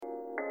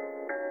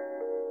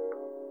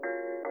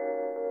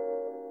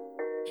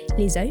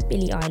Lizzo,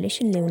 Billie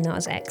Eilish and Lil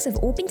Nas X have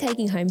all been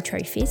taking home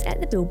trophies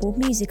at the Billboard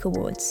Music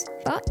Awards.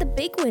 But the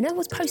big winner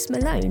was Post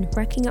Malone,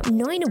 racking up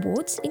 9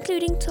 awards,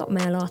 including Top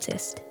Male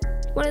Artist.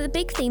 One of the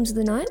big themes of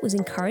the night was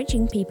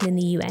encouraging people in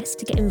the US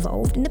to get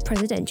involved in the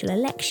presidential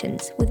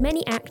elections, with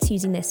many acts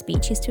using their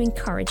speeches to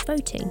encourage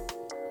voting.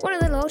 One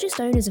of the largest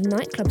owners of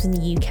nightclubs in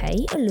the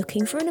UK are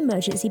looking for an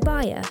emergency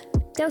buyer.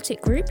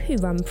 Deltic Group, who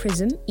run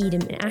Prism,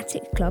 Eden and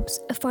Attic clubs,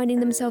 are finding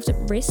themselves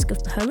at risk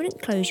of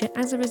permanent closure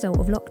as a result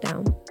of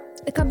lockdown.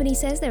 The company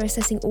says they're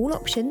assessing all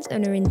options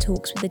and are in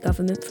talks with the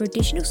government for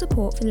additional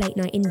support for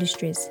late-night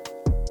industries.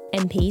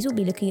 MPs will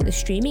be looking at the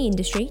streaming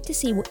industry to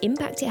see what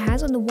impact it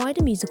has on the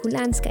wider musical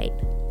landscape.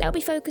 They'll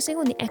be focusing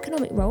on the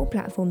economic role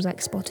platforms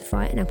like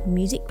Spotify and Apple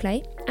Music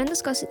play, and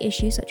discussing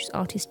issues such as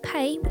artist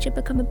pay, which have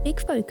become a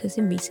big focus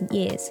in recent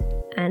years.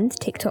 And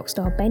TikTok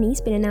star Benny's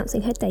been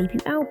announcing her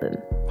debut album.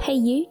 Hey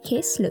You,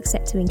 Kiss looks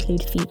set to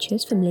include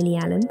features from Lily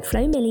Allen,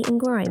 Flo Milli and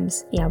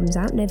Grimes. The album's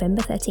out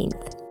November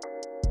 13th.